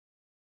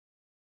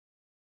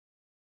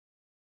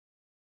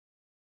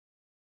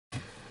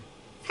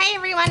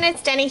everyone,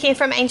 it's Danny here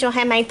from Angel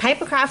Handmade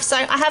Papercraft. So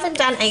I haven't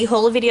done a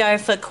haul video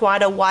for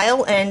quite a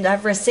while and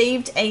I've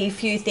received a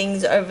few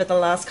things over the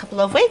last couple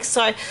of weeks,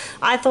 so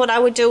I thought I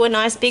would do a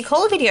nice big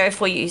haul video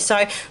for you.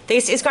 So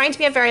this is going to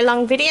be a very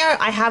long video.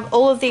 I have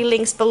all of the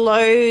links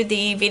below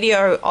the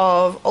video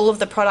of all of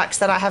the products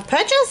that I have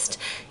purchased,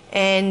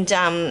 and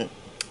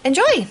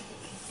enjoy.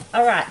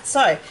 Alright,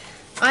 so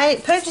I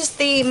purchased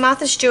the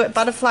Martha Stewart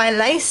butterfly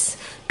lace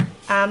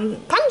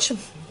punch.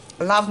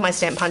 I love my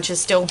stamp punches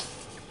still.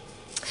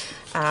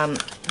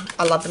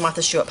 I love the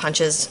Martha Stewart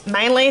punches.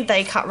 Mainly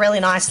they cut really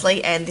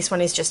nicely, and this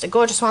one is just a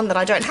gorgeous one that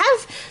I don't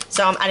have,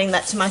 so I'm adding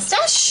that to my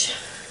stash.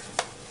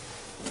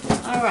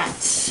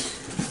 Alright,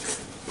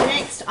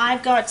 next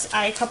I've got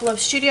a couple of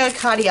Studio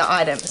Katia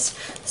items.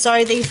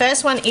 So the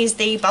first one is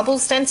the bubble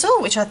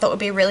stencil, which I thought would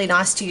be really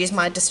nice to use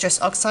my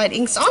Distress Oxide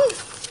inks on.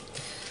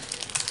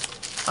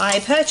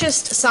 I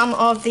purchased some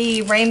of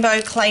the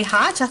rainbow clay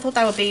hearts. I thought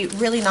they would be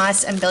really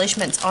nice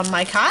embellishments on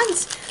my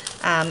cards.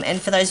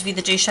 And for those of you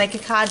that do shaker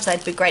cards,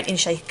 they'd be great in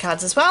shaker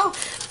cards as well.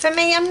 For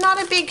me, I'm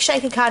not a big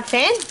shaker card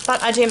fan,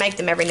 but I do make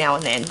them every now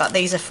and then. But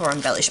these are for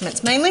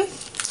embellishments mainly.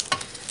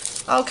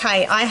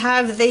 Okay, I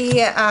have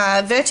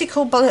the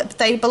vertical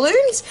birthday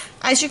balloons.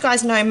 As you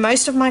guys know,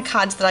 most of my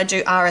cards that I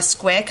do are a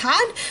square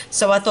card,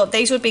 so I thought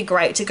these would be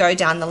great to go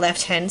down the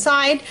left hand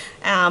side,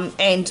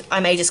 and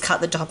I may just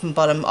cut the top and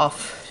bottom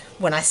off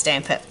when I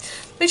stamp it,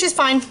 which is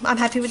fine. I'm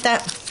happy with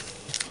that.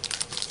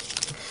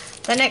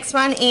 The next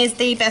one is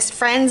the Best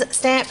Friends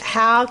stamp.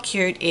 How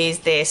cute is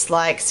this?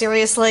 Like,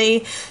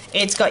 seriously,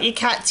 it's got your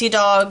cats, your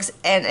dogs,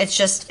 and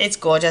it's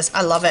gorgeous.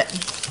 I love it.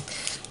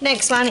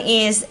 Next one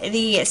is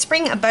the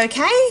Spring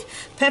Bouquet.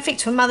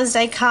 Perfect for Mother's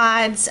Day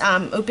cards.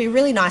 It would be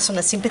really nice on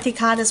a sympathy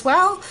card as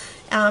well.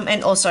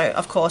 And also,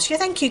 of course, your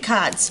thank you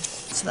cards.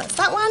 So that's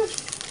that one.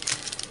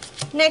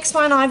 Next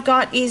one I've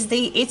got is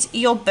the It's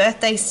Your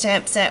Birthday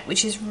stamp set,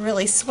 which is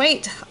really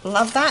sweet.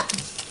 Love that.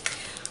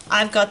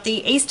 I've got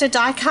the Easter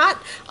die cut.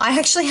 I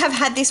actually have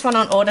had this one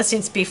on order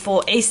since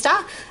before Easter.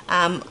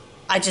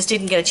 I just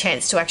didn't get a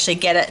chance to actually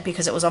get it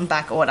because it was on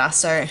back order.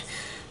 So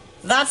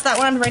that's that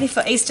one, ready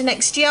for Easter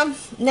next year.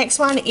 Next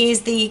one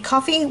is the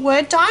coffee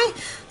word die.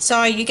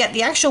 So you get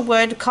the actual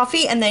word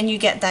coffee, and then you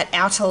get that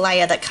outer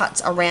layer that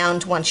cuts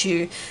around once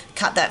you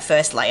cut that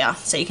first layer.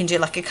 So you can do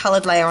like a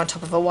coloured layer on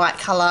top of a white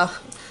colour,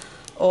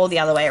 or the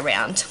other way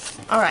around.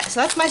 Alright, so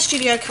that's my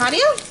Studio Katia.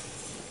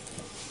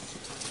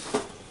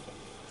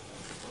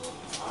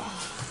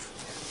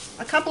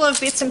 A couple of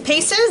bits and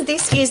pieces.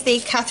 This is the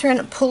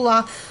Catherine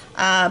Puller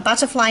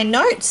butterfly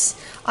notes.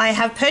 I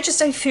have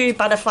purchased a few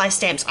butterfly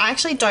stamps. I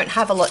actually don't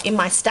have a lot in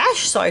my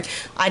stash, so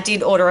I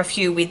did order a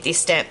few with this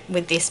stamp,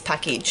 with this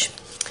package.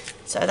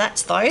 So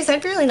that's those. They're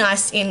really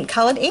nice in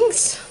coloured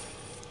inks.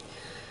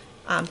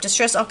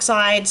 Distress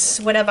Oxides,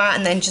 whatever,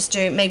 and then just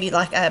do maybe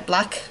like a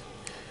black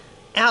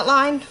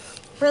outline.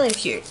 Really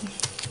cute.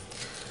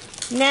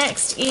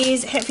 Next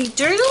is Happy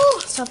Doodle.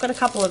 So I've got a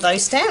couple of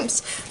those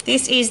stamps.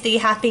 This is the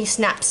Happy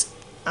Snappy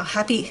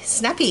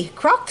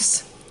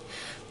Crocs.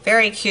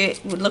 Very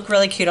cute. Would look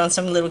really cute on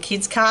some little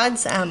kids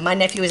cards. My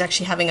nephew is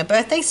actually having a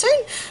birthday soon,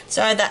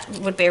 so that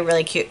would be a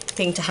really cute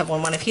thing to have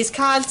on one of his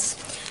cards.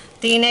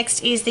 The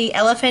next is the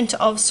Elephant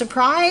of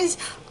Surprise.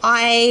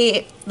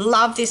 I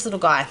love this little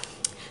guy.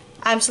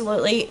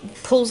 Absolutely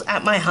pulls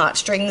at my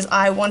heartstrings.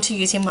 I want to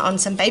use him on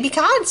some baby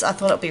cards. I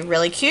thought it would be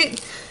really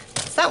cute.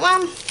 That's that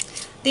one.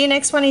 The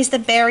next one is the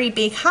Berry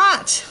Big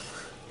Heart.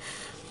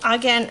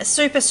 Again,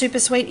 super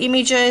sweet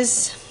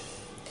images.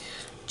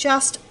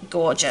 Just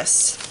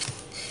gorgeous.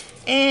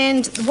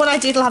 And what I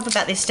did love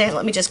about this stamp,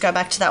 let me just go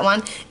back to that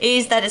one,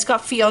 is that it's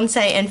got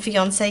fiance and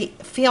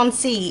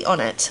fiancée on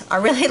it. I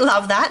really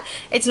love that.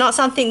 It's not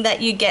something that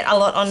you get a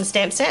lot on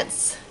stamp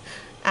sets,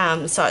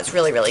 so it's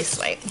really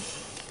sweet.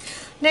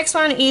 Next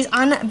one is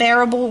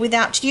Unbearable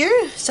Without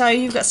You. So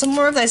you've got some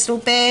more of those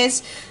little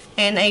bears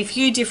and a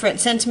few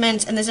different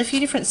sentiments, and there's a few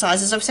different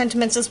sizes of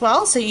sentiments as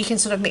well, so you can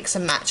sort of mix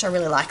and match. I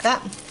really like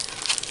that.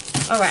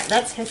 Alright,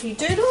 that's Happy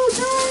Doodle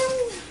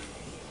done.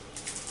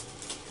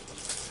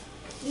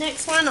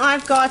 Next one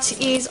I've got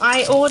is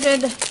I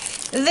ordered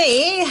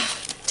the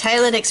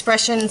Tailored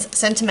Expressions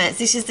sentiments.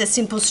 This is the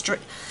simple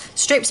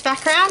strips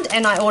background,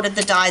 and I ordered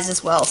the dies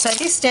as well. So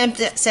this stamp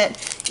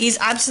set is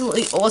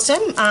absolutely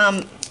awesome.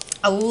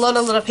 A lot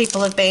of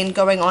people have been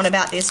going on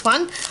about this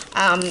one.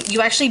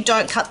 You actually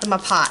don't cut them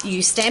apart.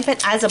 You stamp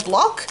it as a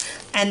block,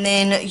 and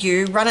then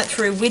you run it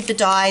through with the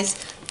dies,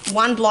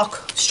 one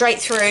block straight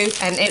through,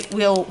 and it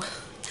will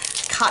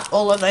cut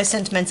all of those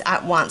sentiments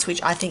at once,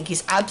 which I think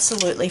is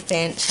absolutely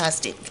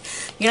fantastic.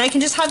 You know, you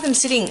can just have them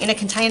sitting in a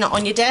container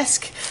on your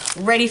desk,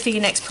 ready for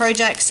your next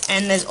projects,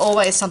 and there's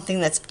always something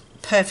that's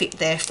perfect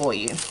there for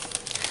you.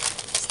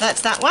 So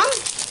that's that one.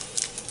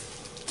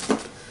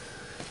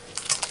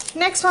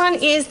 Next one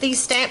is the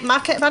Stamp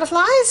Market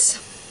Butterflies.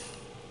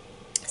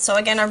 So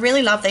again, I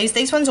really love these.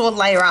 These ones all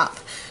layer up.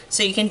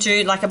 So you can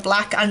do like a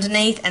black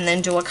underneath and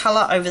then do a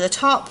colour over the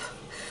top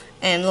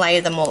and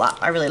layer them all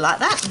up. I really like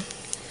that.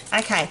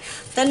 Okay,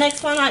 the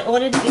next one I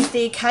ordered is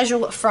the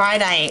Casual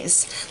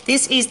Fridays.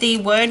 This is the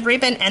Word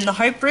ribbon and the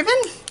Hope ribbon.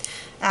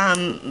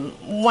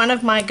 One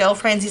of my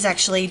girlfriends is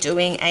actually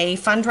doing a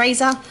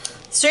fundraiser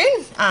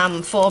soon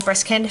for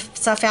Breast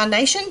Cancer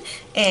Foundation,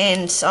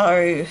 and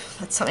so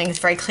that's something that's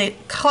very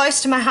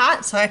close to my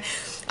heart, so I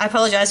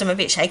apologise, I'm a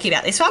bit shaky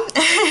about this one.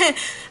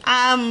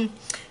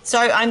 So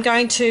I'm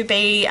going to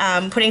be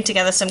putting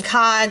together some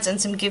cards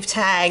and some gift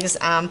tags,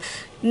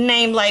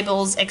 name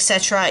labels,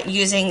 etc.,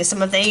 using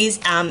some of these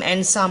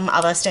and some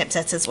other stamp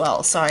sets as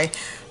well, so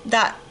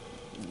that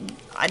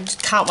I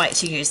can't wait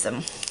to use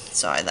them.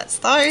 So that's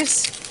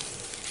those.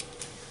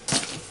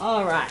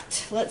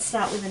 Alright, let's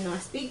start with a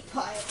nice big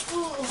pile.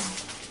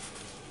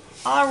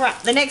 Alright,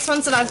 the next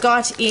ones that I've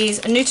got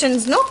is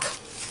Newton's Nook.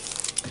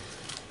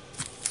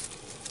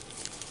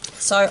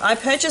 So I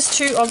purchased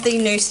 2 of the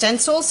new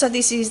stencils. So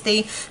this is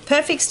the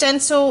Perfect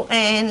stencil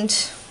and,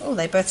 oh,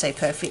 they both say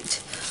perfect.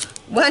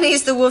 One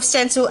is the Wolf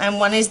stencil and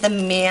one is the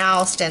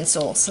Meow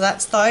stencil. So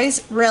that's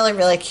those. Really,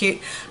 really cute.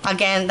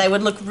 Again, they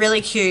would look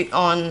really cute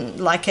on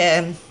like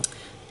a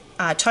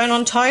tone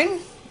on tone.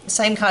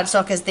 Same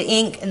cardstock as the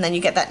ink, and then you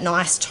get that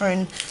nice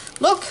tone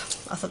look.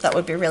 I thought that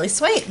would be really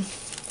sweet.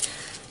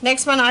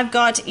 Next one I've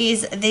got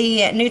is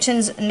the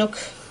Newton's Nook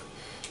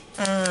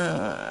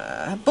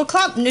book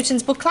club,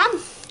 Newton's Book Club.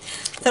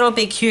 That'll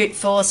be cute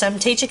for some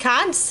teacher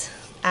cards.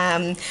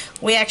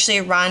 We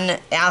actually run,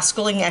 our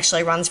schooling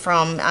actually runs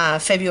from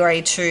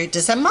February to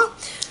December.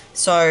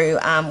 So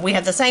we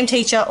have the same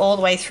teacher all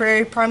the way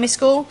through primary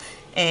school,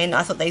 and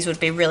I thought these would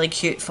be really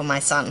cute for my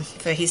son,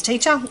 for his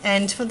teacher,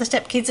 and for the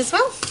step kids as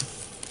well.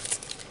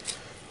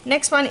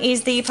 Next one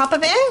is the Papa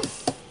Bear.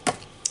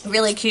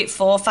 Really cute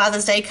for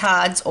Father's Day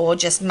cards or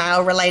just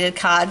male related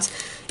cards.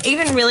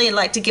 Even really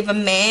like to give a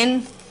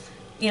man,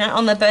 you know,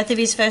 on the birth of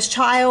his first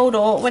child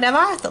or whatever.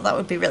 I thought that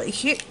would be really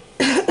cute.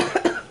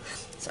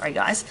 Sorry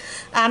guys.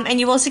 And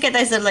you also get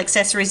those little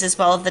accessories as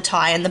well of the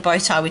tie and the bow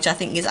tie, which I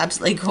think is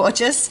absolutely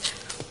gorgeous.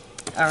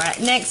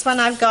 Alright, next one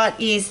I've got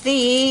is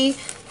the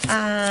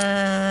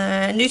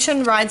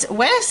Newton Rides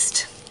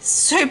West.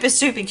 Super,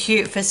 super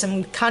cute for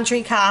some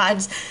country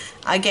cards.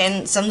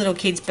 Again, some little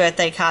kids'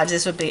 birthday cards.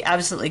 This would be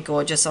absolutely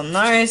gorgeous on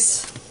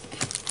those.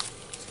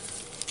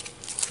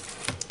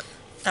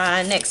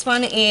 Next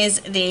one is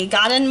the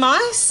Garden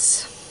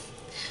Mice.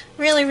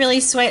 Really,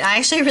 really sweet. I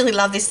actually really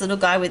love this little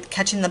guy with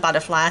catching the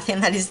butterfly. I think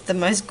that is the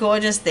most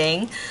gorgeous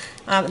thing.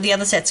 The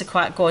other sets are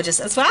quite gorgeous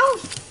as well.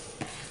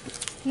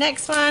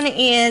 Next one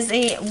is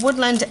the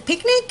Woodland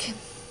Picnic.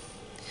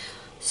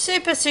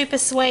 Super, super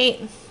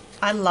sweet.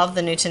 I love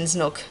the Newton's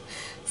Nook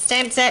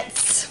stamp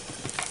sets.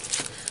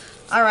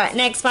 Alright,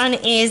 next one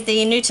is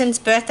the Newton's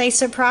Birthday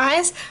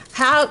Surprise.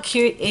 How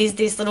cute is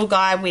this little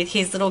guy with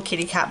his little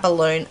kitty cat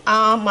balloon?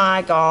 Oh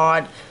my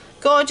god,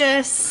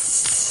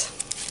 gorgeous.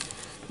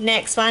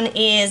 Next one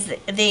is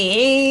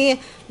the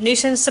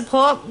Newton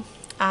Support.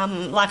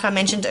 Like I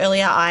mentioned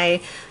earlier,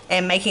 I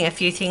am making a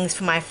few things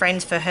for my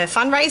friend for her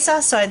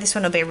fundraiser, so this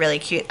one will be really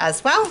cute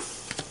as well.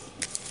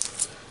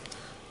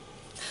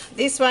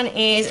 This one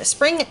is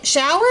Spring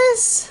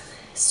Showers.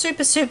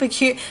 Super, super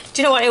cute.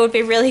 Do you know what? It would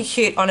be really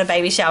cute on a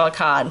baby shower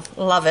card.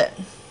 Love it.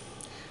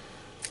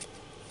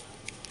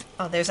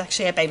 Oh, there's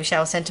actually a baby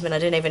shower sentiment. I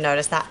didn't even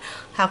notice that.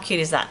 How cute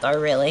is that though,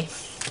 really?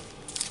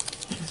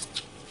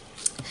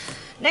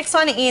 Next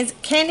one is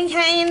Candy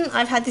Cane.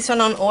 I've had this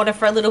one on order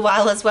for a little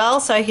while as well,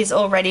 so he's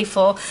all ready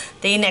for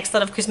the next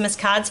lot of Christmas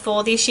cards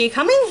for this year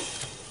coming.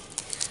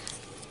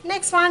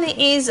 Next one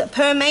is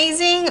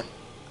Permade,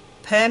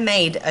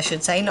 I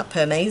should say, not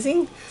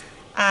Permazing.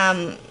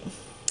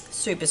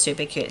 Super,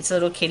 super cute. It's a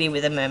little kitty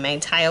with a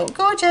mermaid tail.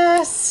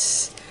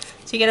 Gorgeous.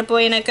 So you get a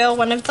boy and a girl,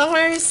 one of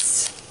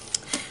those.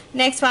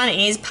 Next one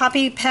is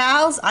Puppy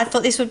Pals. I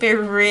thought this would be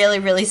really,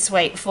 really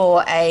sweet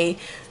for a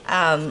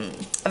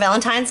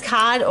Valentine's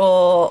card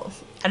or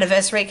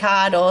anniversary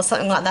card or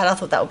something like that. I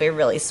thought that would be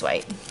really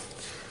sweet.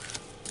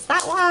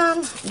 That one.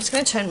 I'm just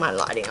going to turn my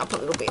lighting up a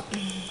little bit.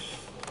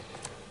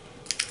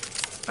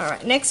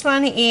 Alright, next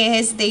one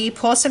is the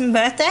Possum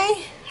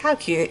Birthday. How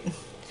cute.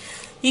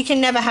 You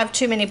can never have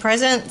too many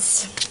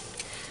presents.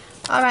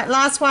 Alright,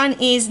 last one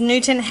is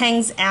Newton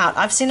Hangs Out.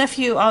 I've seen a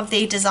few of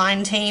the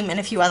design team and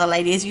a few other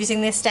ladies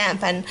using this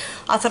stamp, and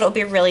I thought it would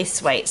be really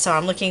sweet, so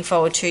I'm looking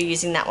forward to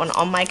using that one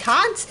on my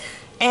cards.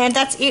 And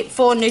that's it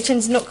for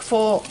Newton's Nook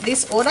for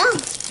this order.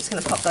 Just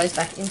going to pop those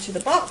back into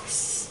the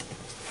box.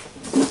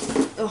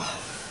 Oh.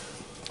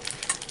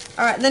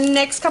 Alright, the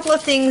next couple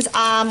of things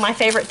are my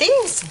favourite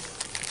things.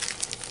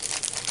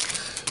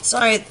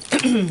 So,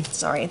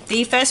 sorry,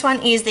 the first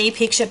one is the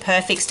Picture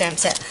Perfect stamp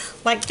set.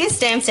 Like, this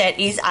stamp set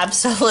is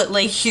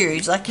absolutely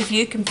huge. Like, if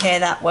you compare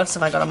that, what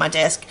have I got on my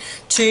desk,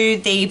 to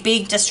the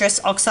big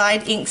Distress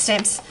Oxide ink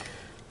stamps,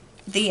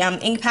 the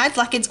ink pads,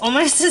 like, it's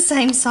almost the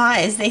same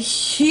size. They're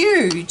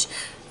huge,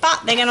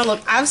 but they're going to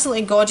look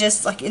absolutely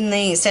gorgeous, like, in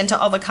the center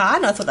of a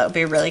card. I thought that would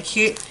be really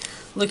cute.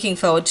 Looking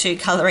forward to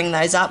colouring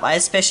those up. I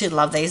especially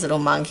love these little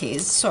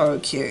monkeys. So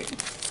cute.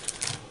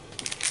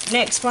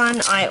 Next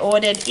one I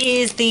ordered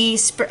is the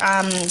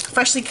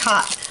Freshly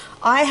Cut.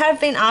 I have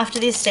been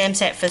after this stamp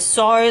set for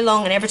so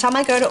long, and every time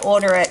I go to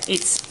order it,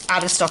 it's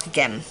out of stock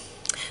again.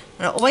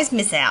 And I always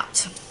miss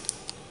out.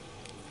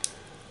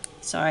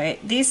 So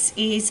this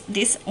is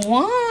this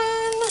one.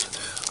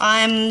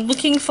 I'm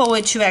looking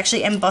forward to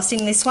actually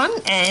embossing this one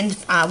and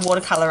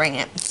watercolouring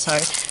it. So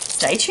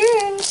stay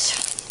tuned.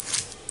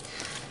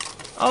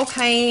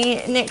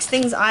 Okay, next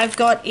things I've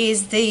got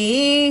is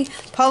the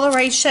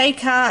Polaroid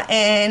shaker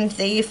and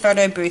the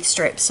photo booth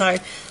strip. So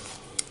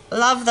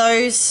love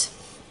those.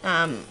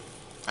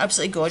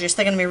 Absolutely gorgeous.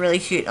 They're going to be really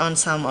cute on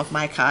some of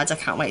my cards. I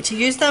can't wait to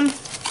use them.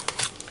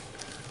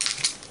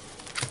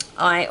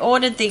 I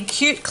ordered the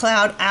cute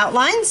cloud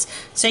outlines,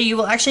 so you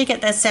will actually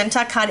get the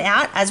center cut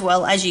out as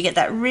well as you get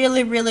that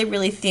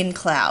really thin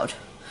cloud.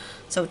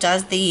 So it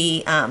does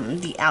the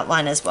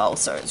outline as well,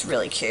 so it's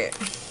really cute.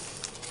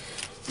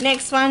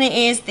 Next one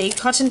is the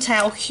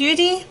Cottontail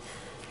Cutie.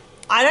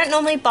 I don't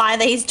normally buy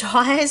these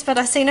dies, but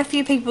I've seen a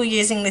few people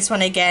using this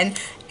one again,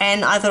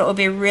 and I thought it would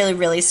be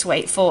really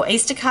sweet for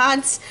Easter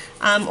cards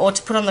or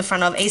to put on the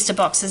front of Easter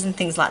boxes and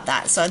things like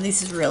that. So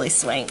this is really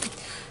sweet.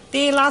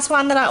 The last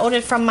one that I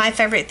ordered from my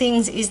favourite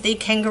things is the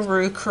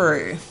Kangaroo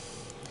Crew.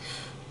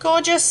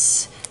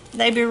 Gorgeous.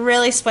 They'd be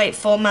really sweet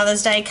for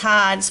Mother's Day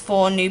cards,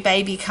 for new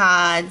baby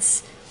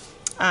cards,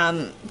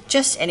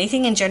 just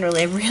anything in general.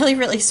 They're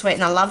really sweet,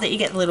 and I love that you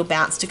get the little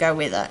bounce to go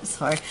with it.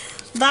 So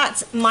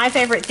that's my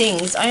favourite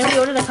things. I only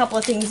ordered a couple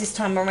of things this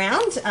time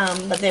around,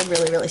 but they're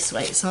really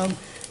sweet. So I'm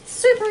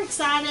super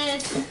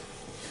excited.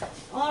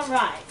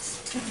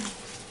 Alright.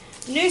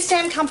 New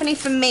stamp company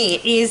for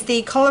me is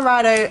the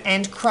Colorado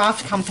and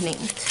Craft Company.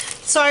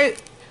 So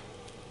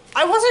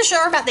I wasn't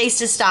sure about these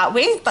to start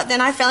with, but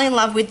then I fell in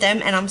love with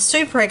them and I'm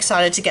super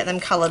excited to get them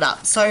coloured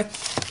up. So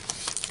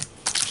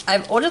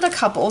I've ordered a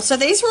couple. So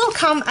these will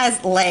come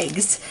as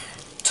legs.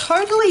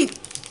 Totally,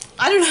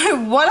 I don't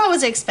know what I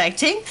was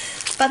expecting,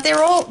 but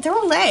they're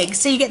all legs.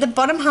 So you get the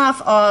bottom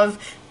half of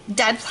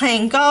Dad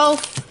playing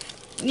golf,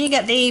 you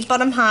get the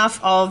bottom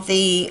half of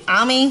the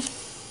army,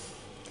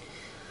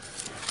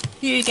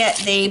 you get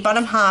the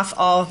bottom half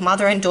of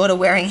mother and daughter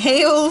wearing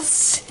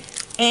heels,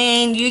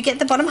 and you get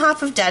the bottom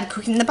half of Dad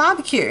cooking the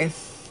barbecue.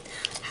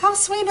 How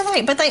sweet are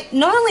they? But they,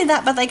 not only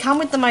that, but they come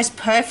with the most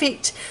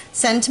perfect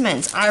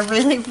sentiments. I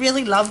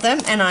really love them,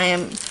 and I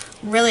am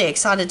really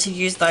excited to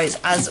use those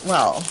as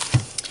well.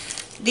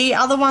 The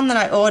other one that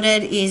I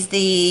ordered is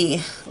the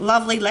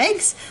Lovely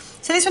Legs.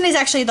 So this one is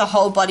actually the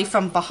whole body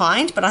from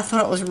behind, but I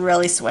thought it was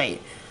really sweet.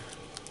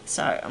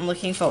 So I'm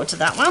looking forward to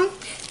that one.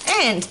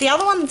 And the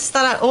other ones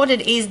that I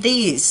ordered is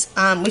these,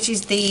 which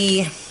is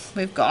the,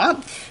 we've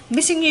got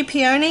Missing You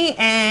Peony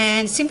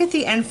and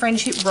Sympathy and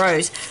Friendship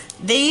Rose.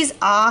 These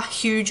are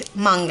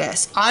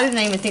humongous. I don't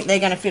even think they're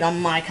going to fit on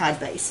my card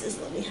bases.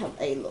 Let me have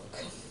a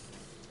look.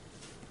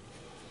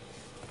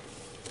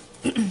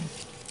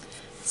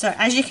 So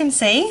as you can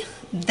see,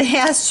 they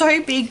are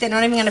so big they're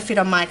not even going to fit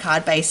on my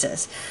card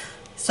bases.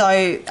 So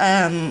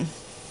I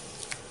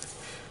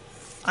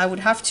would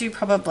have to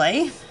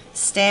probably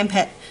stamp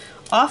it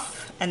off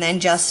and then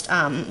just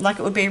like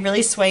it would be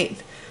really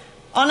sweet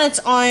on its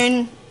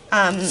own,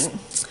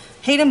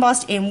 heat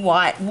embossed in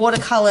white,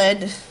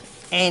 watercolored,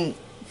 and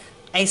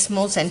a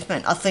small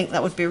sentiment. I think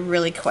that would be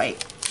really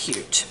quite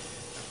cute.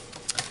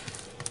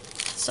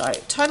 So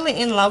totally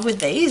in love with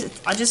these.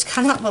 I just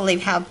cannot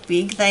believe how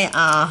big they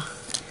are.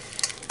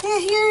 They're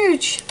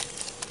huge.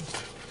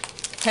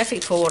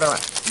 Perfect for water,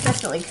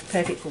 definitely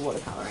perfect for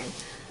watercolouring.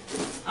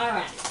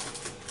 Alright,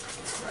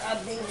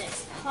 grab the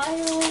next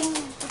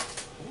pile.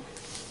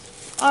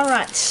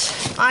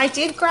 Alright, I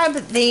did grab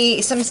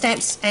some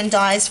stamps and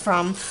dies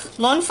from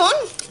Lawn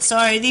Fawn. So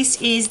this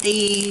is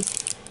the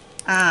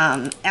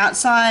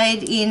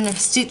outside in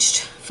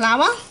stitched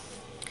flower.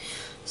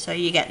 So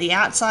you get the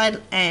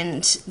outside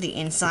and the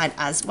inside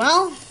as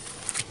well.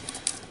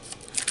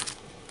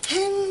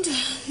 And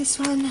this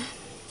one,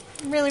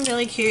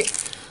 really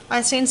cute.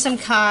 I've seen some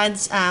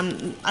cards,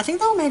 I think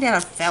they were made out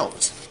of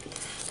felt.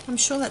 I'm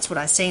sure that's what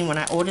I seen when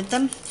I ordered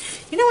them.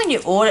 You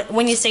know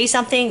when you see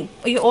something,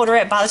 you order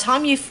it, by the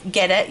time you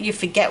get it, you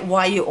forget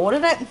why you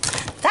ordered it?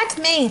 That's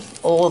me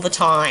all the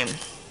time.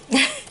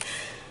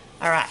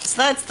 Alright,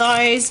 so that's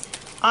those.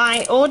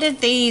 I ordered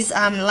these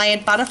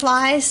layered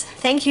butterflies.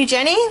 Thank you,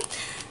 Jenny.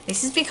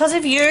 This is because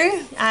of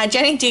you.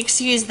 Jenny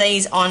Dix used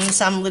these on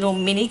some little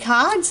mini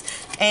cards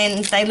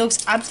and they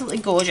looked absolutely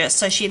gorgeous.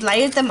 So she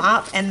layered them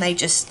up and they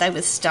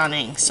were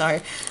stunning. So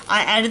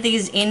I added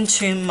these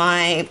into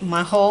my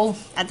haul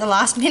at the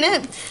last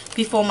minute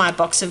before my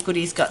box of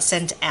goodies got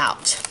sent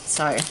out.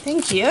 So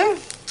thank you.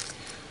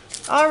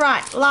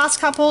 Alright, last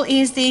couple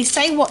is the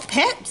Say What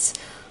Pets.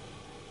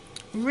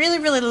 Really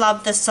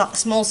love the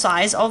small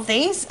size of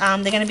these. They're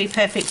going to be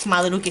perfect for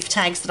my little gift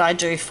tags that I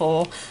do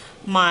for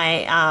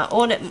my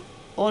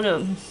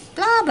order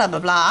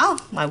blah.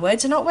 My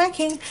words are not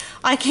working.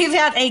 I give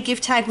out a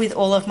gift tag with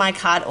all of my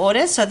card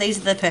orders, so these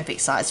are the perfect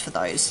size for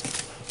those.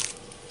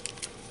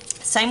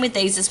 Same with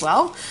these as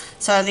well.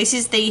 So this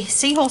is the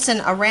Seahorse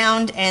and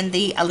Around and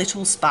the A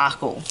Little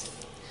Sparkle.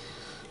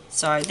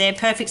 So they're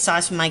perfect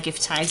size for my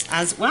gift tags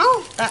as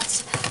well.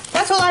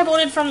 That's all I've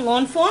ordered from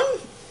Lawn Fawn.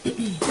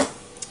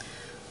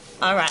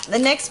 Alright, the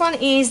next one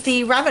is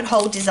the Rabbit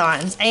Hole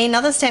Designs,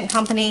 another stamp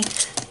company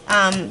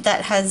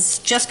that has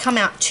just come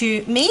out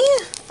to me,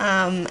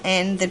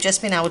 and they've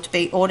just been able to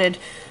be ordered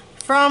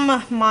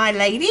from my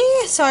lady.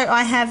 So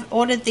I have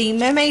ordered the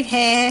mermaid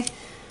hair,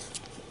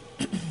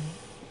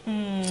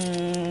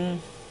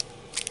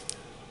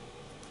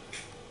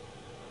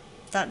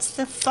 that's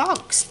the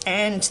fox,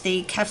 and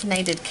the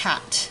caffeinated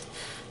cat.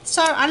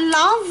 So I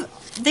love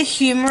the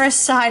humorous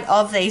side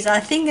of these. I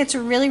think it's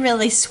really,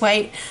 really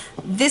sweet.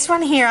 This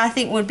one here I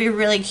think would be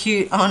really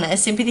cute on a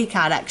sympathy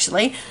card,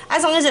 actually,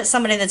 as long as it's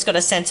somebody that's got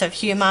a sense of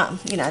humor,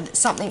 you know,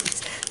 something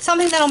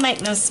that'll make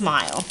them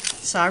smile.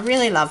 So I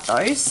really love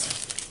those.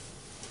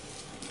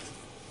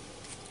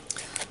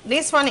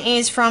 This one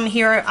is from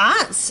Hero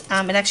Arts. It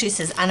actually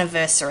says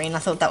anniversary, and I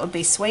thought that would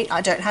be sweet.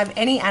 I don't have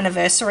any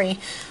anniversary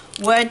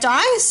word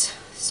dies,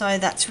 so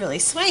that's really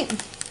sweet.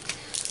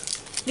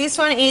 This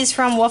one is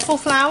from Waffle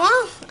Flower.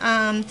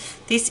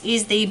 This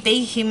is the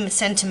Be Him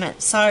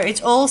sentiment. So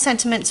it's all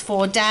sentiments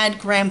for dad,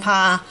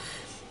 grandpa,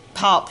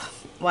 pop,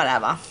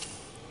 whatever.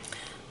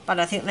 But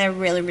I think they're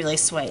really, really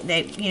sweet.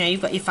 They, you know,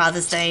 you've got your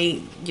Father's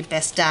Day, your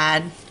best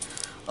dad,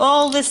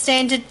 all the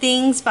standard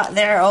things, but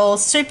they're all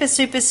super,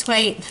 super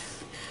sweet.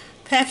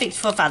 Perfect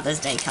for Father's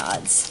Day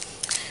cards.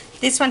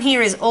 This one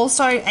here is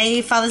also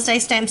a Father's Day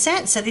stamp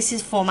set. So this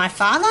is for my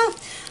father.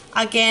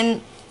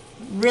 Again,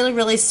 really,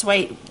 really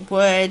sweet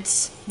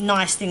words,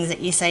 nice things that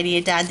you say to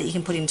your dad that you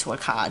can put into a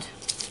card.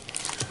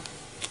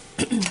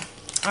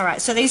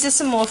 Alright, so these are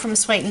some more from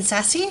Sweet and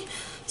Sassy.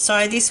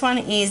 So this one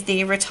is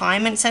the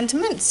retirement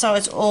sentiment. So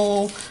it's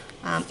all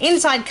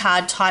inside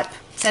card type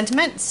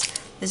sentiments.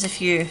 There's a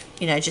few,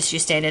 you know, just your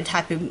standard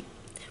happy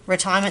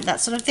retirement, that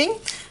sort of thing.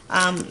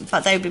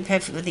 But they would be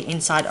perfect with the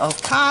inside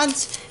of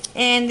cards.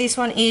 And this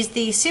one is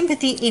the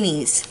sympathy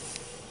innies.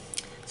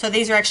 So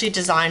these are actually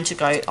designed to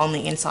go on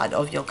the inside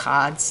of your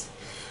cards.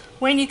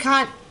 When you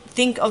can't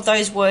think of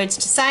those words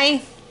to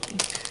say,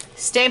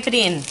 stamp it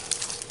in.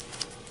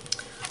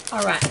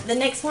 Alright, the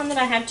next one that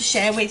I have to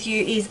share with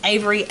you is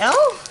Avery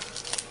L.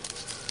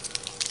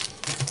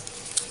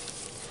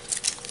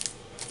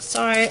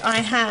 So I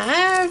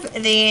have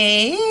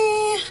the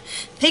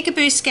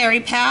Peekaboo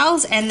Scary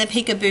Pals and the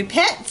Peekaboo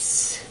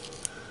Pets.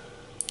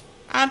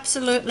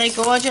 Absolutely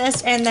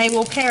gorgeous, and they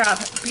will pair up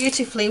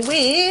beautifully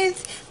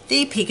with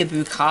the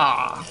Peekaboo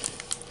car.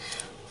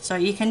 So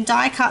you can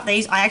die cut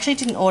these. I actually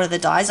didn't order the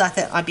dies. I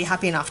thought I'd be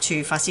happy enough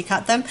to fussy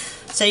cut them.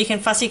 So you can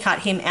fussy cut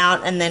him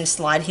out and then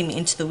slide him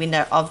into the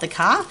window of the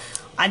car.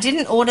 I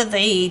didn't order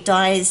the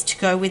dies to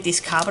go with this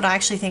car, but I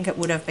actually think it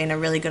would have been a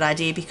really good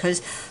idea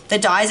because the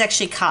dies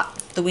actually cut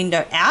the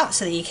window out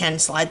so that you can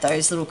slide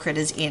those little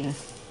critters in.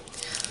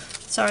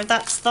 So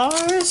that's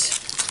those.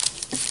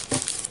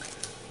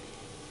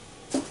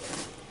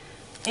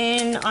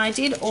 And I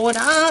did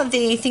order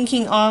the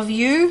Thinking of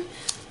You,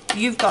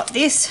 You've Got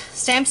This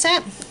stamp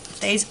set.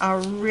 These are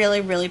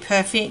really, really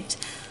perfect.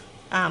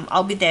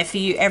 I'll be there for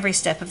you every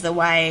step of the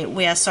way.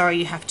 We are sorry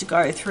you have to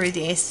go through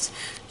this.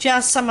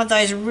 Just some of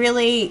those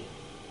really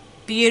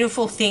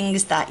beautiful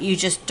things that you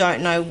just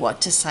don't know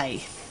what to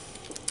say.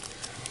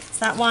 It's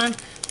that one.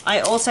 I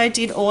also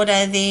did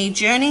order the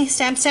Journey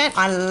stamp set.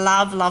 I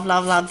love, love,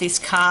 love, love this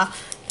car.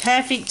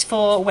 Perfect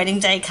for wedding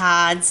day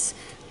cards.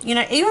 You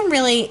know, even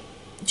really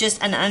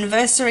just an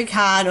anniversary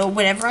card or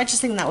whatever. I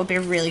just think that would be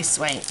really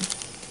sweet.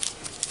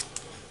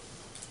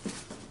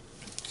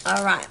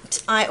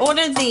 Alright, I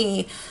ordered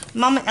the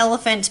Mum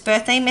Elephant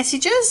birthday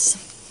messages.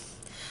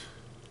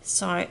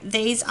 So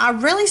these are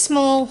really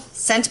small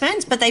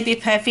sentiments, but they'd be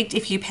perfect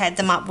if you paired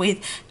them up with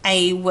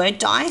a word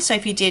die. So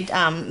if you did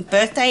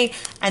birthday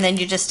and then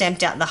you just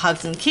stamped out the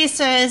hugs and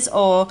kisses,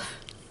 or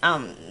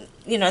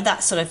you know,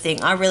 that sort of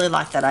thing. I really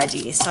like that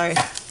idea. So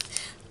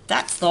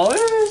that's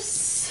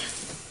those.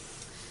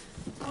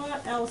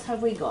 What else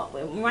have we got?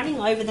 We're running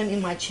over them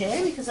in my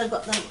chair because I've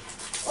got them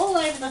all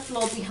over the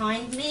floor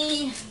behind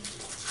me.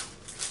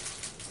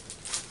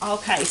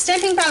 Okay,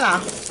 Stamping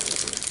Bella.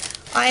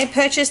 I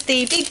purchased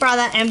the Big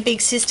Brother and Big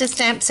Sister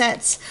stamp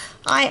sets.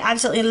 I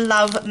absolutely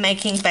love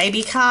making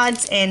baby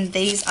cards, and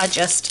these are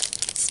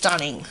just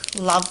stunning.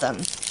 Love them.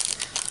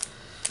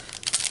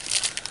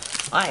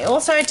 I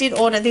also did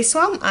order this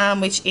one,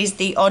 which is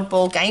the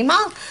Oddball Gamer.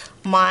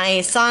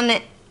 My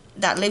son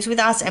that lives with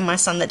us and my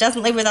son that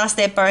doesn't live with us,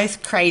 they're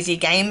both crazy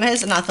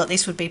gamers, and I thought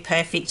this would be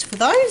perfect for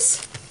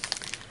those.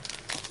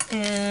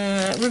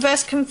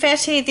 Reverse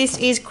Confetti. This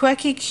is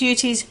Quirky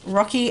Cutie's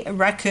Rocky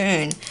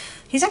Raccoon.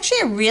 He's actually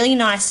a really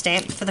nice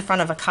stamp for the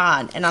front of a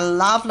card, and I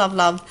love, love,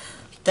 love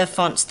the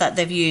fonts that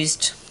they've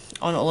used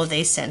on all of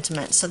these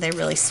sentiments, so they're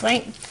really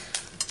sweet.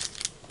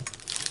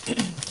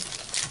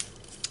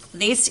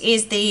 This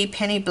is the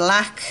Penny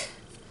Black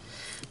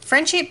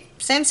Friendship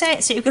stamp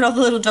set. So you've got all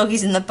the little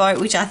doggies in the boat,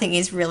 which I think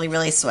is really,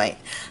 really sweet.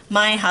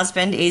 My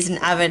husband is an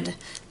avid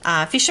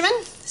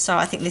fisherman, so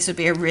I think this would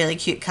be a really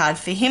cute card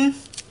for him.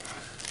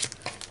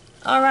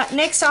 Alright,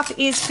 next up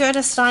is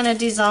Gerda Steiner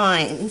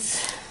Designs.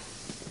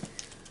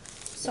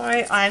 So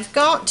I've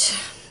got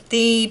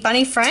the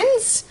Bunny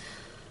Friends,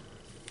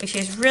 which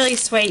is really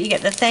sweet. You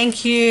get the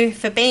thank you,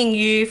 for being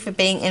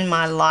in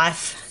my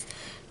life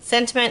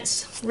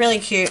sentiments. Really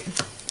cute.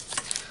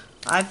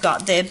 I've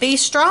got the Be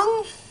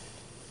Strong,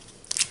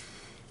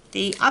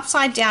 the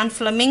Upside Down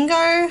Flamingo.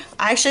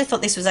 I actually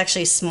thought this was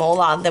actually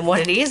smaller than what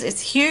it is.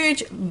 It's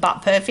huge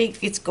but perfect.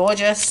 It's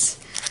gorgeous.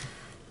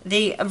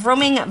 The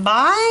Vrooming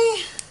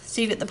By,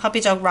 so you get the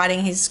puppy dog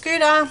riding his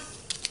scooter.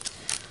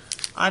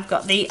 I've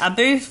got the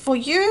Boo For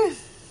You.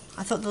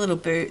 I thought the little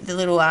boo,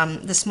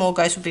 the small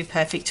ghost would be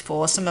perfect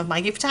for some of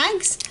my gift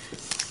tags.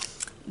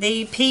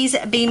 The Please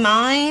Be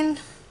Mine.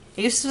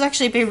 This would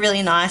actually be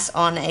really nice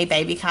on a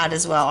baby card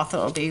as well. I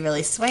thought it would be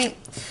really sweet.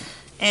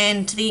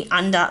 And the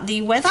Under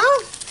the Weather.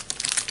 I'll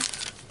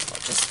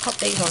just pop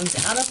these ones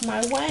out of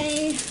my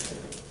way.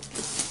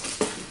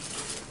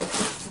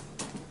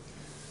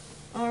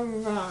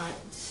 Alright.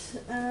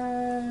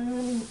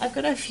 I've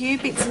got a few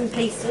bits and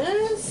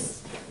pieces.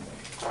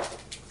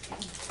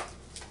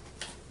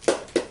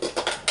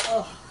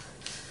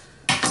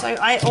 So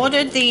I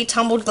ordered the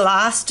Tumbled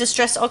Glass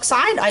Distress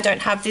Oxide. I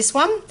don't have this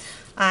one.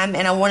 And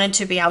I wanted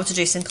to be able to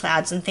do some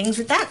clouds and things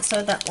with that.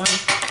 So that one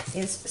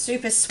is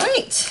super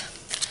sweet.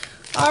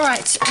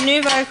 Alright,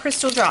 Nouveau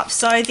Crystal Drops.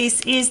 So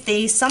this is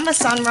the Summer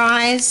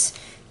Sunrise,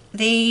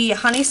 the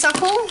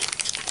Honeysuckle,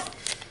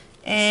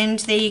 and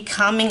the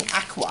Calming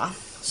Aqua.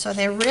 So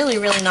they're really,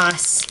 really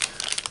nice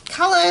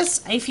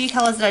colours. A few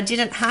colours that I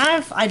didn't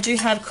have. I do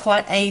have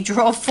quite a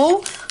drawer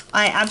full.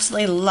 I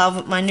absolutely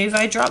love my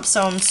Nouveau drops,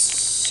 so I'm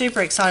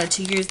super excited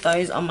to use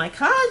those on my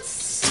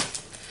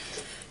cards.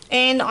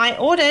 And I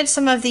ordered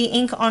some of the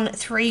Ink on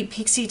 3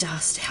 Pixie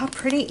Dust. How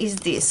pretty is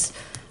this?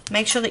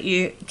 Make sure that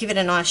you give it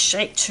a nice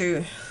shake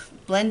to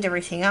blend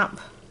everything up.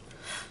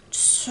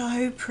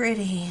 So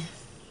pretty.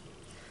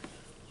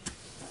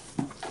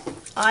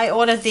 I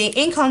ordered the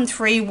Ink on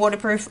 3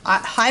 Waterproof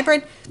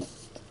Hybrid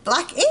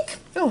Black Ink.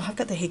 Oh, I've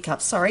got the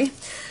hiccups, sorry.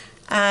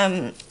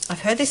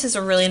 I've heard this is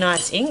a really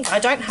nice ink. I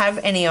don't have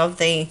any of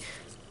the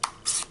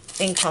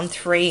Ink on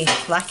 3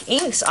 black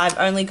inks. I've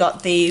only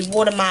got the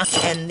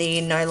watermark and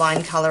the no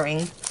line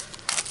colouring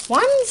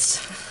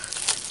ones.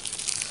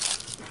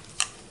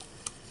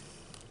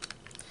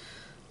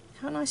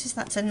 How nice is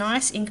that? It's a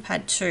nice ink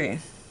pad too.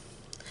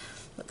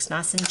 Looks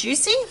nice and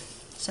juicy.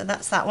 So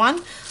that's that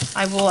one.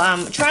 I will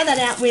try that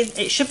out with,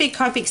 it should be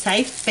Copic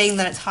safe, being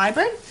that it's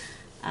hybrid.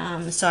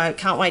 So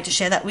can't wait to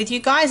share that with you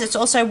guys. It's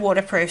also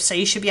waterproof, so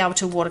you should be able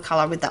to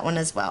watercolor with that one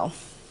as well.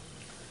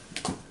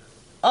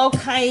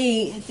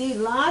 Okay, the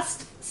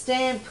last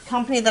stamp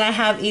company that I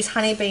have is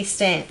Honeybee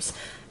Stamps,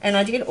 and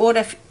I did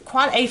order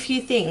quite a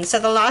few things. So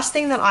the last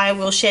thing that I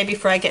will share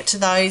before I get to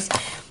those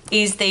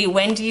is the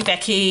Wendy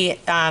Becky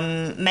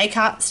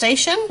makeup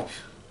station.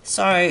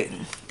 So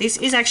this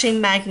is actually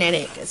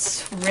magnetic.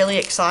 It's really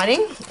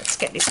exciting. Let's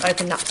get this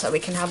opened up so we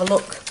can have a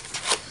look.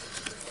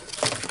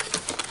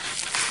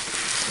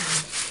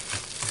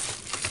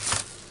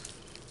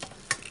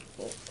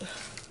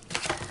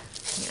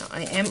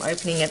 I am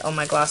opening it on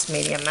my glass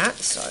media mat,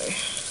 so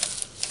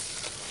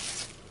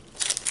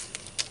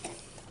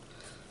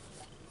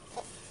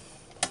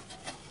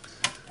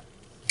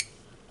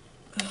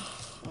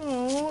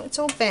oh, it's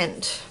all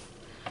bent.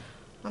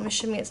 I'm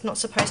assuming it's not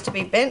supposed to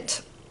be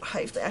bent.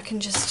 Hopefully I can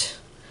just,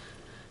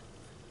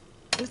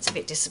 that's a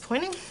bit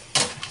disappointing,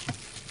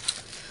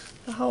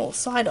 the whole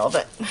side of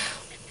it.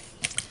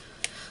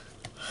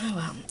 Oh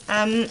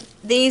well.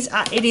 These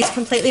are, it is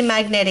completely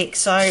magnetic,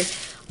 so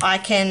I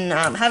can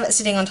have it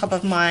sitting on top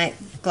of my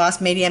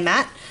glass media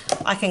mat.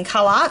 I can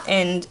colour,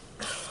 and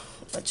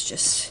let's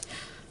just,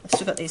 I've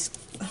still got these,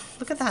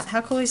 look at that,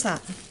 how cool is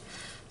that?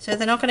 So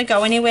they're not going to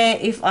go anywhere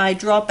if I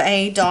drop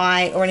a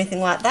die or anything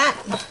like that.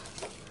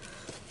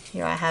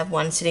 Here I have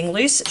one sitting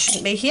loose, it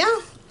shouldn't be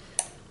here.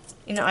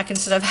 You know, I can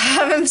sort of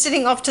have them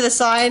sitting off to the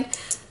side.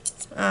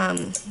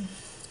 And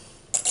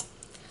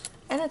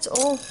it's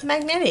all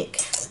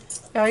magnetic.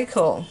 Very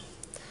cool.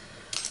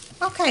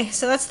 Okay,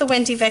 so that's the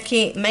Wendy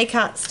Becky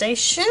Makeup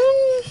Station.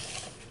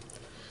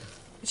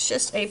 It's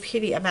just a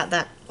pity about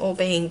that all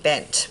being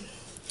bent.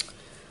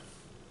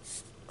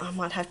 I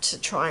might have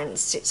to try and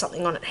sit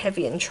something on it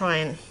heavy and try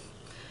and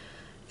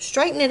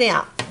straighten it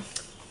out.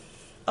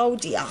 Oh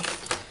dear.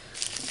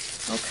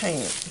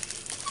 Okay.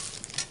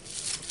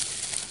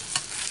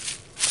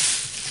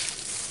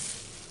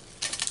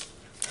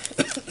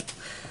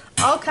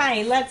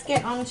 Okay, let's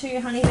get on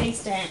to Honeybee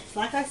Stamps.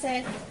 Like I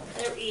said,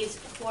 there is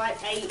quite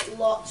a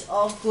lot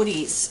of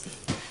goodies.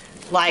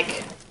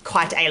 Like,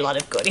 quite a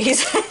lot of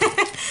goodies.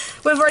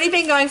 We've already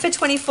been going for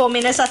 24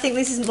 minutes. I think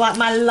this is like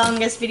my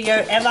longest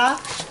video ever.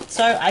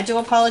 So I do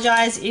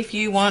apologise if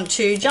you want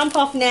to jump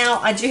off now.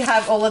 I do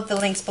have all of the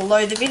links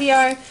below the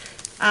video.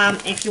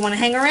 If you want to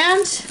hang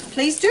around,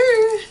 please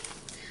do.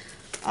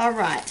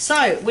 Alright,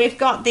 so we've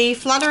got the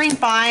Fluttering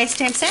By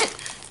stamp set.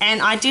 And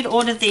I did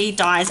order the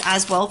dies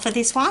as well for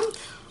this one.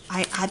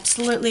 I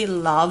absolutely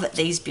love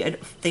these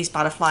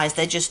butterflies.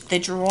 They're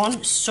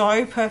drawn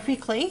so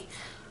perfectly,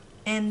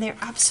 and they're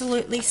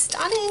absolutely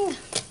stunning.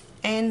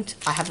 And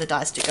I have the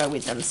dies to go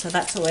with them, so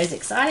that's always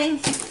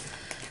exciting.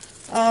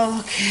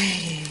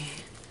 Okay.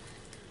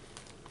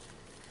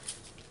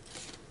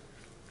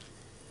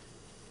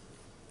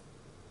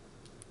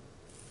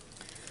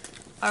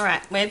 All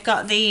right, we've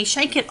got the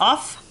Shake It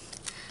Off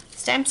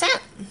stamp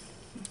set.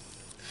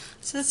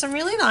 So there's some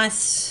really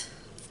nice,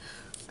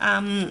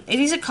 it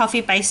is a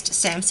coffee based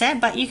stamp set,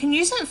 but you can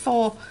use it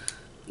for,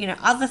 you know,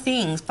 other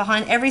things.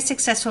 Behind every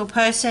successful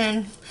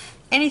person,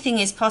 anything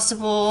is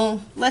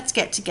possible, let's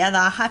get together,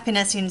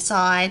 happiness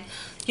inside.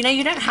 You know,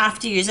 you don't have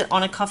to use it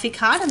on a coffee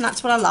card, and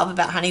that's what I love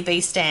about Honeybee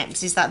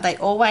stamps, is that they're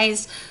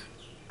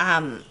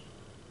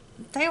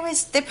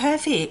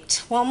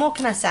perfect. What more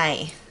can I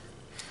say?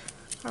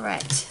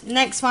 Alright,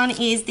 next one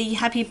is the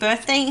Happy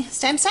Birthday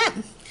stamp set.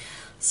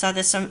 So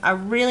there's a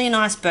really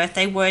nice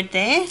birthday word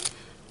there.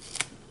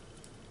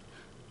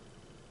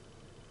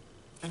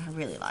 And I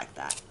really like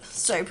that.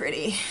 So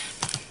pretty.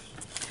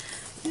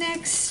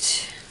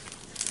 Next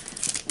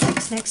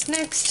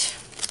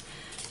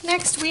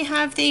we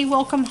have the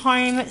Welcome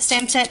Home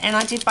stamp set, and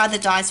I did buy the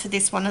dies for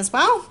this one as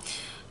well.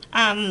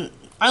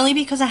 Only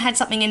because I had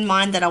something in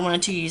mind that I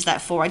wanted to use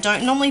that for. I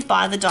don't normally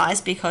buy the dies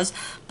because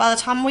by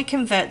the time we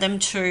convert them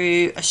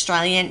to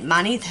Australian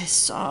money, they're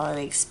so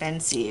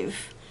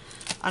expensive,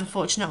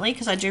 unfortunately,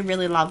 because I do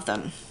really love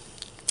them.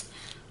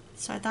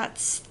 So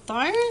that's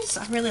those.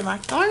 I really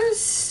like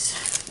those.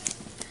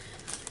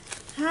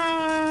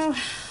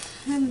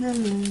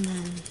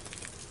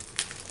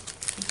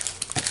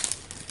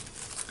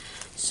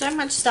 So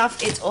much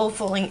stuff, it's all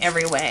falling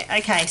everywhere.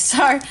 Okay,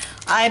 so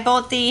I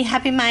bought the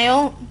Happy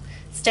Mail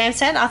stamp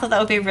set. I thought that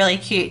would be really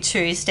cute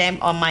to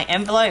stamp on my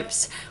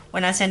envelopes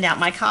when I send out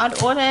my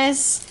card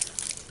orders.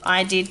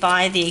 I did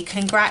buy the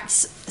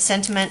Congrats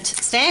sentiment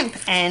stamp,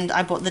 and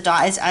I bought the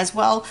dies as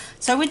well.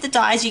 So with the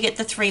dies you get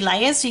the 3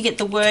 layers. So you get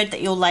the word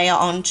that you'll layer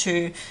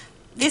onto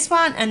this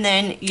one, and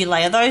then you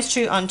layer those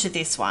 2 onto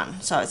this one.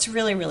 So it's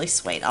really, really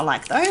sweet. I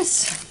like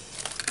those.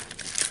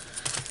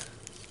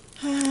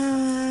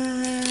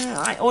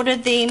 I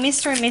ordered the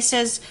Mr. and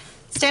Mrs.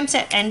 stamp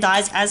set and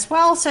dies as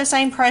well. So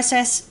same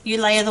process,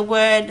 you layer the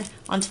word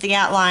onto the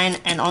outline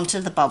and onto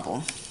the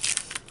bubble.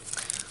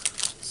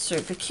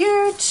 Super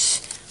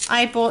cute.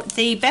 I bought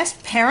the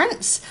Best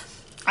Parents.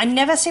 I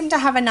never seem to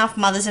have enough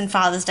Mother's and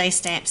Father's Day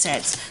stamp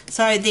sets.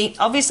 So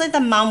obviously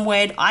the mum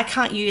word, I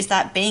can't use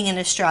that. Being in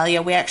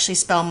Australia, we actually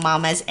spell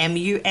mum as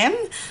M-U-M.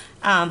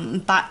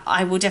 But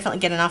I will definitely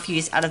get enough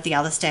use out of the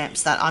other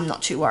stamps that I'm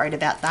not too worried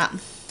about that.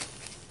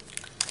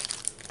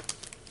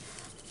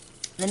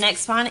 The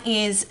next one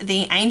is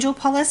the Angel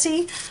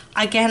Policy.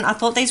 Again, I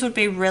thought these would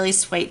be really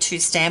sweet to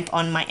stamp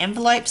on my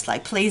envelopes,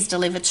 like please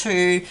deliver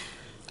to,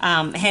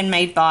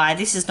 handmade by,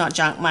 this is not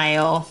junk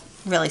mail.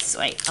 Really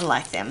sweet. I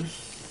like them.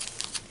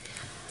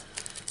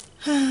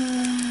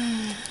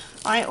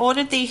 I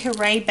ordered the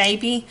Hooray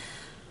Baby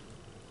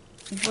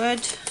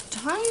word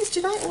dies.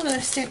 Did I order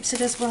a stamp set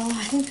as well?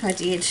 I think I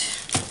did.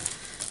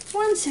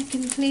 1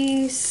 second,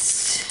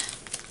 please.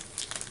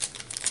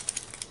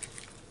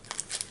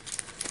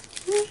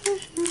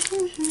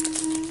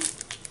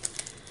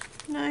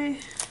 No.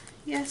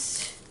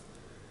 Yes.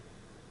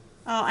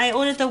 Oh, I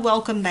ordered the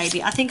Welcome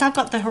Baby. I think I've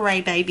got the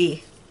Hooray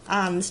Baby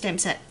stamp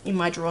set in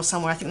my drawer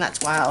somewhere. I think that's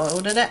why I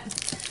ordered it.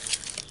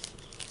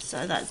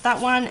 So that's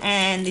that one,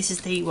 and this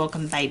is the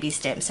Welcome Baby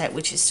stamp set,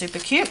 which is super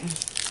cute.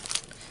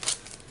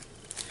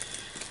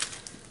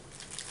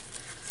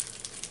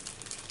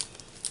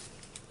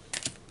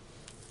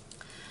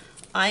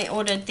 I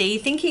ordered the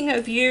Thinking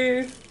of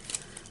You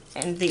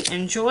and the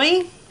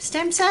Enjoy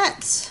stamp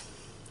sets.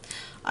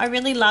 I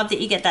really love that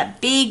you get that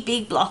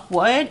big block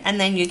word, and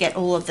then you get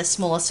all of the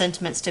smaller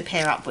sentiments to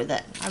pair up with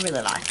it. I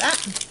really like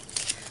that.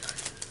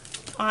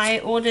 I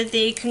ordered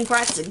the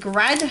Congrats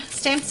Grad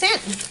stamp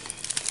set.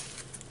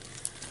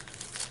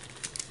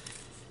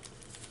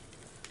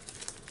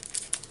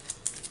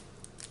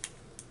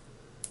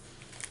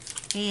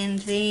 And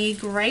the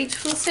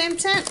Grateful stamp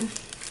set.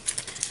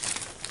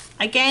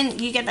 Again,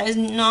 you get those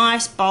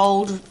nice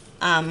bold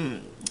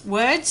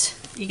words.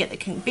 You get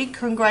the big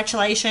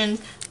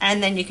congratulations,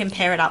 and then you can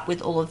pair it up with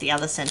all of the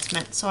other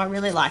sentiments. So I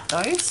really like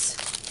those.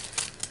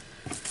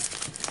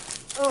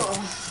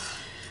 Oh.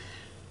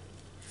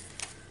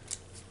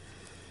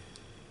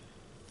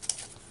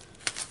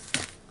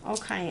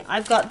 Okay,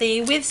 I've got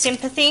the With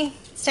Sympathy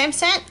stamp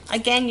set.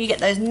 Again, you get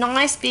those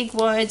nice big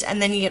words, and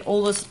then you get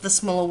all the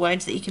smaller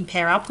words that you can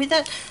pair up with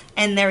it.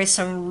 And there is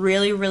some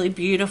really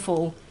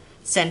beautiful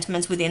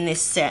sentiments within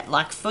this set,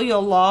 like for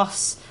your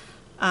loss,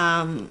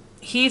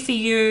 here for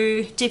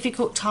you,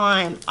 difficult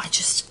time.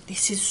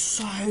 This is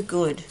so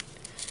good.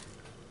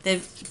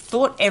 They've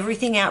thought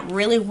everything out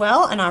really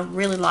well, and I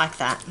really like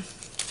that.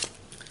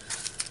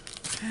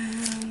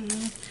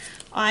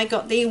 I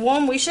got the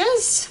Warm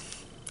Wishes.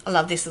 I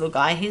love this little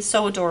guy. He's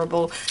so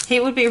adorable. He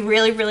would be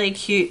really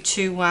cute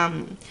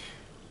to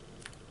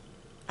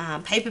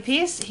paper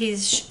pierce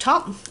his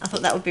top. I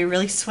thought that would be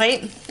really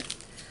sweet.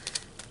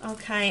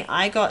 Okay,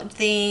 I got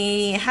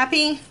the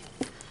Happy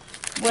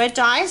word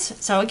dies.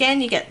 So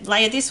again, you get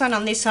layer this one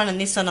on this one and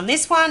this one on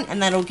this one,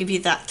 and that'll give you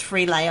that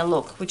 3-layer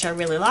look, which I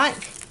really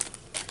like.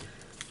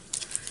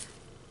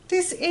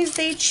 This is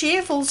the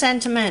Cheerful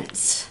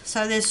sentiments.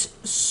 So there's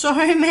so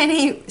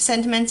many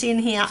sentiments in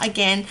here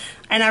again,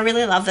 and I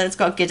really love that it's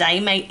got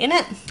G'day Mate in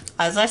it.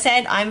 As I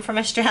said, I'm from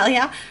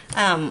Australia.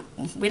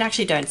 We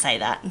actually don't say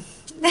that.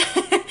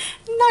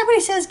 Nobody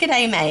says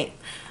g'day mate,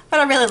 but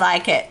I really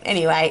like it.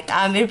 Anyway,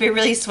 it'd be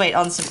really sweet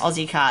on some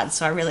Aussie cards,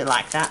 so I really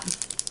like that.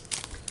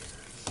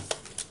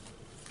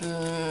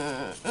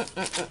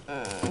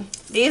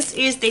 This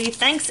is the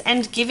Thanks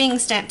and Giving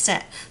stamp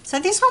set. So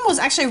this one was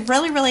actually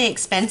really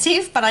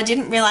expensive, but I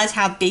didn't realize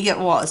how big it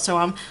was. So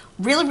I'm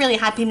really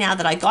happy now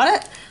that I got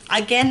it.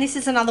 Again, this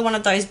is another one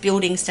of those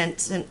building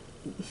sentiment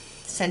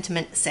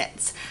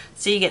sets.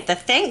 So you get the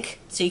thank,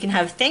 so you can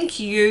have thank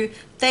you,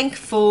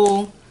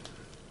 thankful.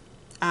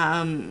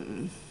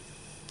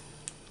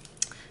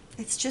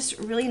 It's just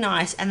really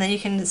nice, and then you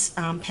can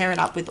pair it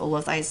up with all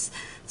of those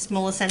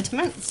smaller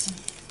sentiments.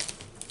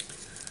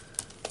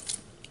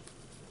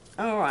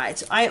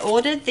 Alright, I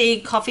ordered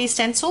the coffee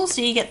stencil,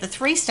 so you get the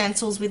 3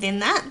 stencils within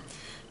that,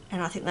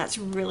 and I think that's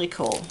really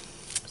cool.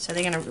 So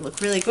they're going to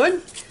look really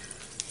good.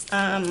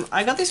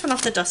 I got this one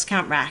off the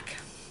discount rack.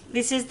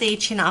 This is the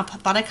Chin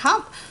Up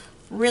Buttercup.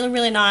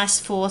 Really nice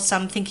for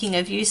some thinking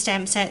of you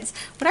stamp sets.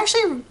 But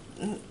actually,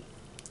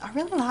 I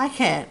really like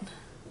it.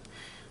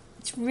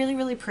 It's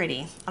really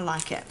pretty. I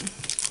like it.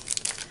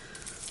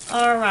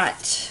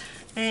 Alright,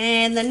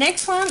 and the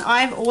next one,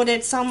 I've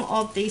ordered some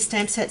of these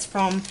stamp sets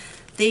from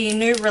the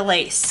new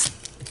release.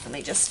 Let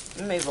me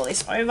just move all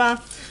this over.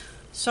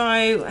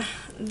 So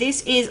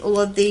this is all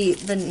of the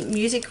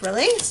music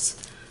release.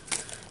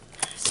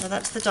 So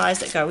that's the dies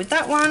that go with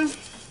that one.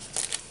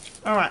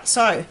 Alright,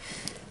 so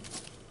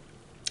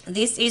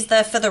this is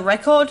the For the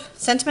Record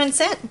sentiment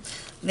set.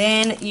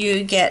 Then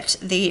you get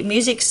the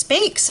Music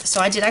Speaks.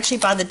 So I did actually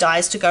buy the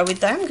dies to go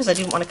with them because I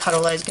didn't want to cut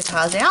all those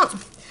guitars out.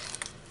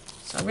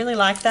 So I really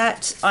like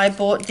that. I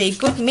bought the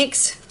Good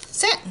Mix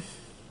set.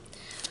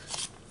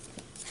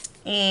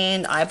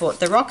 And I bought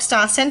the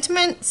Rockstar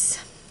Sentiments.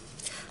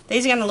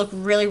 These are going to look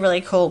really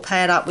cool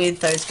paired up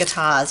with those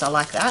guitars. I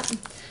like that.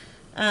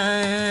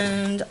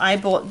 And I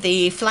bought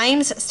the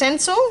Flames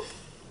stencil.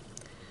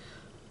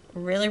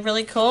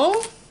 Really cool.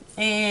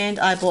 And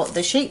I bought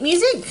the sheet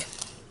music.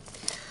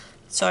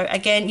 So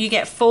again, you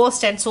get 4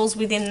 stencils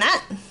within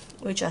that,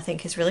 which I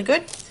think is really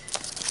good.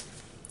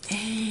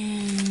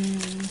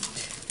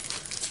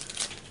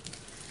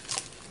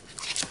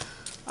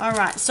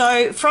 Alright,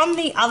 so from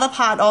the other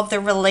part of the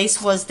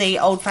release was the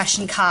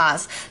old-fashioned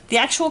cars. The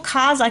actual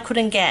cars I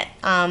couldn't get.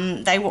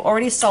 They were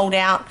already sold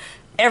out.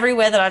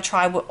 Everywhere that I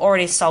tried were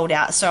already sold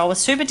out. So I was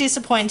super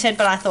disappointed,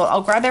 but I thought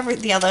I'll grab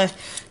the other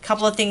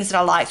couple of things that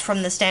I liked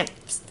from the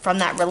stamps from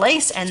that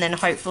release, and then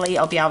hopefully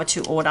I'll be able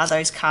to order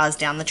those cars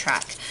down the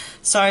track.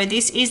 So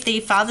this is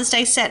the Father's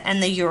Day set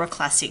and the Euro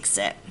Classic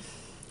set.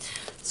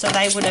 So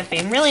they would have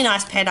been really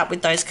nice paired up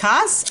with those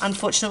cars.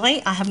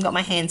 Unfortunately, I haven't got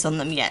my hands on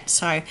them yet,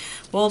 so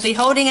we'll be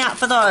holding out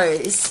for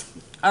those.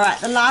 Alright,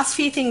 the last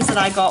few things that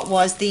I got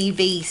was the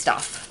bee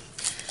stuff.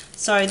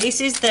 So this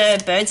is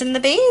the Birds and the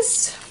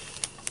Bees.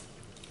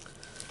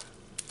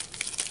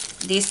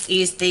 This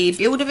is the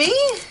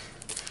Build-A-Bee.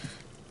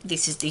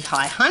 This is the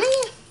Hi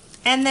Honey.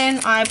 And then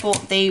I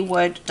bought the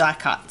Word die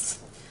cuts.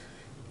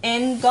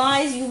 And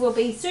guys, you will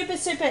be super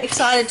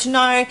excited to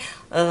know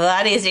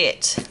that is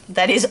it.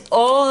 That is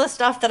all the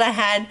stuff that I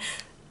had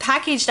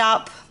packaged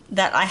up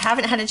that I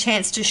haven't had a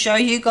chance to show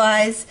you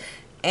guys.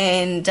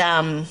 And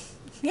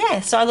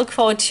yeah, so I look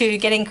forward to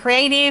getting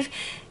creative,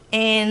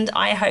 and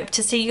I hope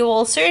to see you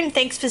all soon.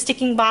 Thanks for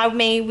sticking by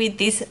me with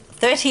this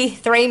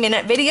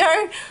 33-minute video.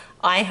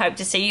 I hope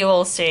to see you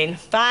all soon.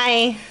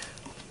 Bye.